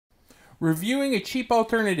reviewing a cheap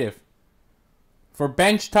alternative for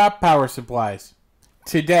benchtop power supplies.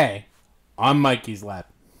 Today on Mikey's Lab.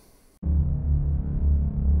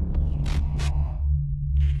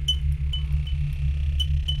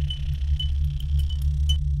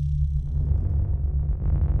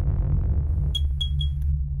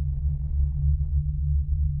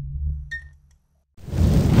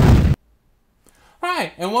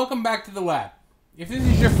 Hi, and welcome back to the lab. If this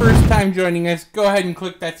is your first time joining us, go ahead and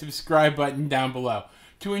click that subscribe button down below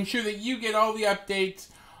to ensure that you get all the updates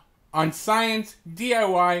on science,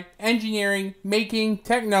 DIY, engineering, making,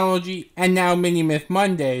 technology, and now Mini Myth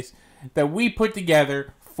Mondays that we put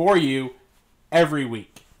together for you every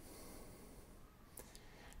week.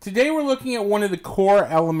 Today we're looking at one of the core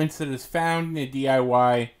elements that is found in a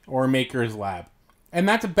DIY or a maker's lab, and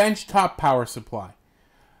that's a benchtop power supply.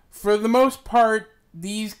 For the most part,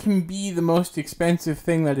 these can be the most expensive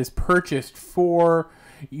thing that is purchased for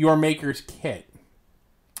your maker's kit.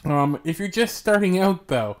 If you're just starting out,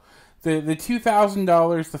 though, the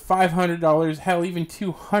 $2,000, the $500, hell, even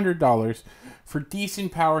 $200 for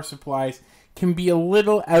decent power supplies can be a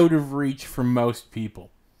little out of reach for most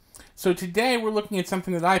people. So today we're looking at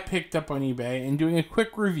something that I picked up on eBay and doing a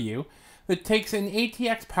quick review that takes an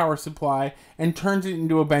ATX power supply and turns it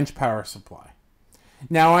into a bench power supply.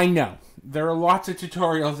 Now, I know there are lots of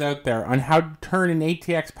tutorials out there on how to turn an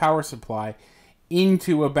ATX power supply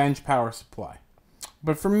into a bench power supply.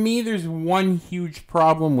 But for me, there's one huge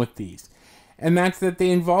problem with these, and that's that they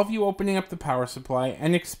involve you opening up the power supply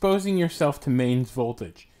and exposing yourself to mains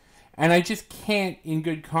voltage. And I just can't, in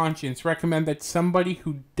good conscience, recommend that somebody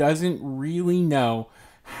who doesn't really know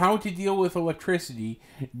how to deal with electricity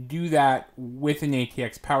do that with an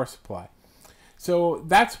ATX power supply. So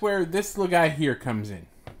that's where this little guy here comes in.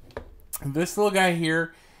 This little guy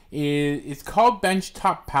here is called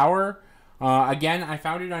Benchtop Power. Again, I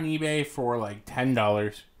found it on eBay for like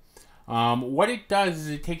 $10. What it does is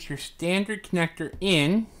it takes your standard connector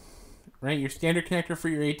in, right? Your standard connector for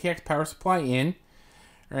your ATX power supply in,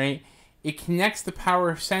 right? It connects the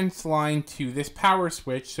power sense line to this power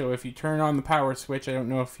switch. So if you turn on the power switch, I don't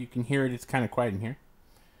know if you can hear it. It's kind of quiet in here.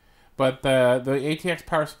 But the ATX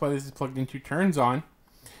power supply this is plugged into turns on.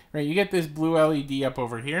 Right, you get this blue LED up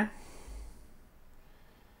over here.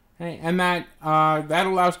 Right, and that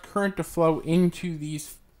allows current to flow into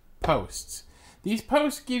these posts. These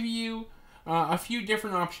posts give you a few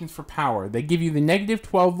different options for power. They give you the negative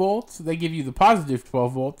 12 volts, they give you the positive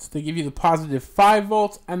 12 volts, they give you the positive 5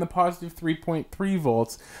 volts, and the positive 3.3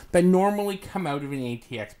 volts that normally come out of an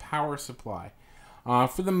ATX power supply.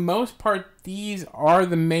 For the most part, these are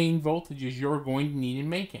the main voltages you're going to need in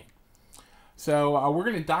making. So we're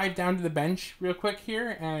going to dive down to the bench real quick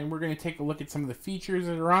here, and we're going to take a look at some of the features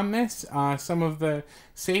that are on this, some of the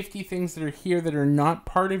safety things that are here that are not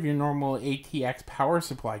part of your normal ATX power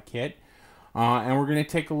supply kit, and we're going to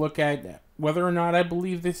take a look at whether or not I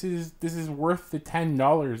believe this is worth the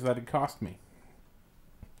 $10 that it cost me.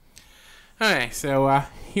 Alright, so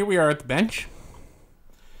here we are at the bench.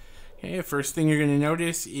 Okay, the first thing you're going to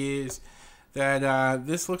notice is that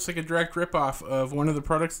this looks like a direct ripoff of one of the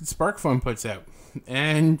products that SparkFun puts out.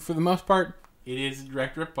 And for the most part, it is a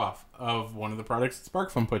direct ripoff of one of the products that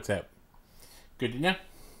SparkFun puts out. Good to know.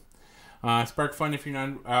 SparkFun, if you're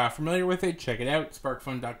not familiar with it, check it out,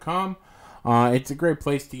 sparkfun.com. It's a great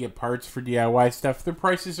place to get parts for DIY stuff. Their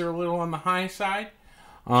prices are a little on the high side.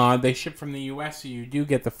 They ship from the US, so you do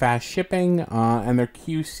get the fast shipping, and their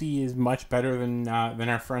QC is much better than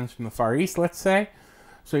our friends from the Far East, let's say.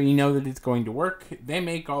 So you know that it's going to work. They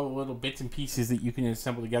make all the little bits and pieces that you can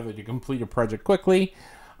assemble together to complete a project quickly.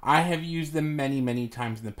 I have used them many, many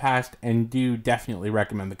times in the past and do definitely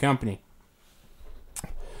recommend the company.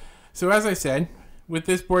 So as I said, with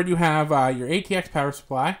this board you have your ATX power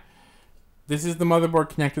supply. This is the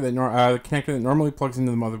motherboard connector that normally plugs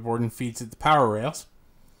into the motherboard and feeds it the power rails.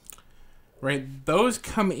 Right, those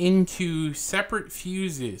come into separate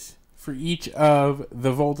fuses for each of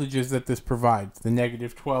the voltages that this provides. The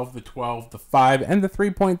negative 12, the 12, the 5, and the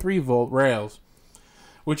 3.3 volt rails,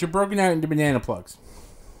 which are broken out into banana plugs.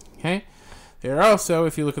 Okay, they're also,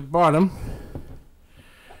 if you look at the bottom,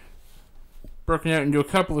 broken out into a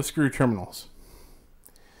couple of screw terminals,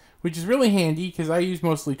 which is really handy because I use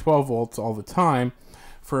mostly 12 volts all the time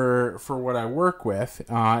for what I work with.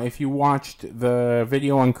 If you watched the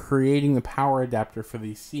video on creating the power adapter for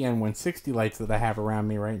the CN160 lights that I have around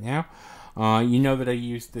me right now, you know that I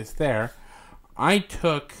used this there. I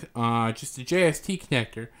took just a JST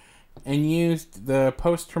connector and used the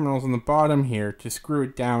post terminals on the bottom here to screw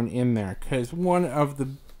it down in there, because one of the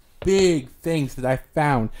big things that I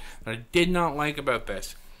found that I did not like about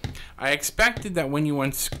this I expected that when you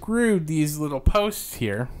unscrewed these little posts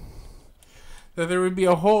here, that there would be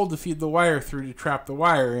a hole to feed the wire through to trap the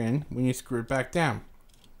wire in when you screw it back down.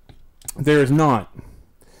 There is not.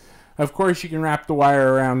 Of course, you can wrap the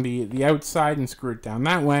wire around the outside and screw it down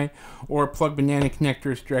that way, or plug banana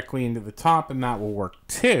connectors directly into the top, and that will work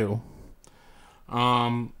too.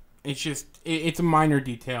 It's a minor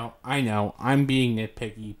detail. I know, I'm being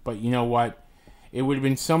nitpicky, but you know what? It would have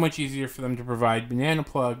been so much easier for them to provide banana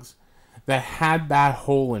plugs that had that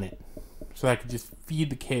hole in it, so I could just feed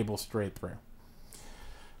the cable straight through.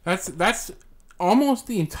 That's almost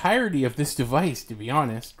the entirety of this device, to be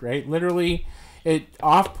honest, right? Literally, it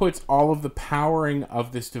off-puts all of the powering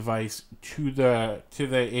of this device to the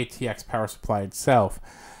ATX power supply itself.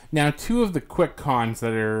 Now, two of the quick cons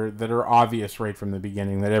that are obvious right from the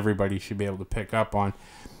beginning that everybody should be able to pick up on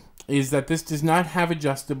is that this does not have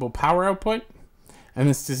adjustable power output, and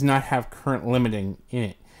this does not have current limiting in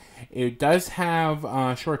it. It does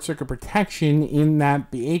have short circuit protection in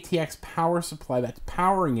that the ATX power supply that's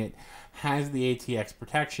powering it has the ATX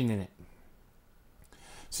protection in it.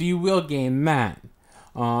 So you will gain that.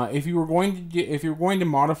 If you were going to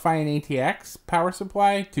modify an ATX power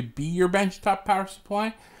supply to be your benchtop power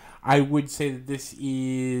supply, I would say that this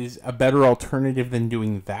is a better alternative than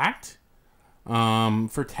doing that. For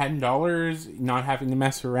 $10, not having to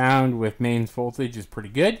mess around with mains voltage is pretty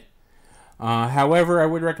good. However, I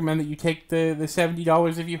would recommend that you take the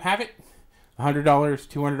 $70 if you have it, $100,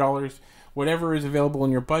 $200, whatever is available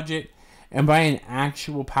in your budget, and buy an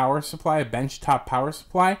actual power supply, a benchtop power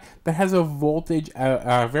supply that has a voltage,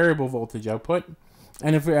 variable voltage output,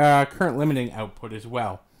 and a current limiting output as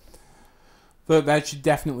well. So that should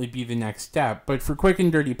definitely be the next step. But for quick and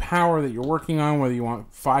dirty power that you're working on, whether you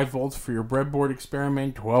want 5 volts for your breadboard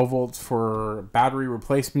experiment, 12 volts for battery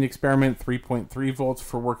replacement experiment, 3.3 volts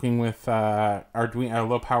for working with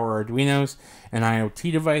low power Arduinos and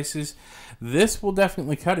IoT devices, this will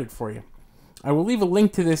definitely cut it for you. I will leave a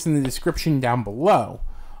link to this in the description down below.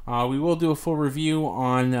 We will do a full review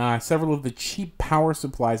on several of the cheap power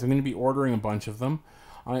supplies. I'm going to be ordering a bunch of them,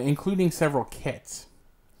 including several kits.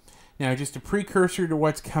 Now, just a precursor to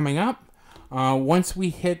what's coming up, once we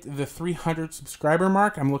hit the 300 subscriber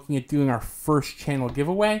mark, I'm looking at doing our first channel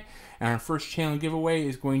giveaway. And our first channel giveaway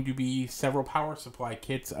is going to be several power supply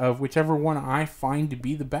kits of whichever one I find to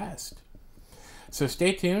be the best. So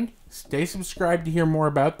stay tuned. Stay subscribed to hear more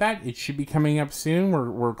about that. It should be coming up soon.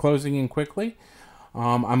 We're closing in quickly.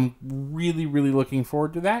 I'm really, really looking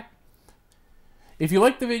forward to that. If you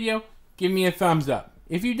like the video, give me a thumbs up.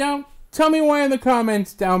 If you don't, tell me why in the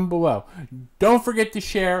comments down below. Don't forget to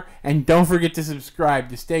share, and don't forget to subscribe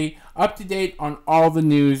to stay up to date on all the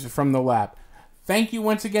news from the lab. Thank you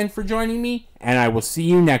once again for joining me, and I will see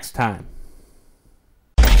you next time.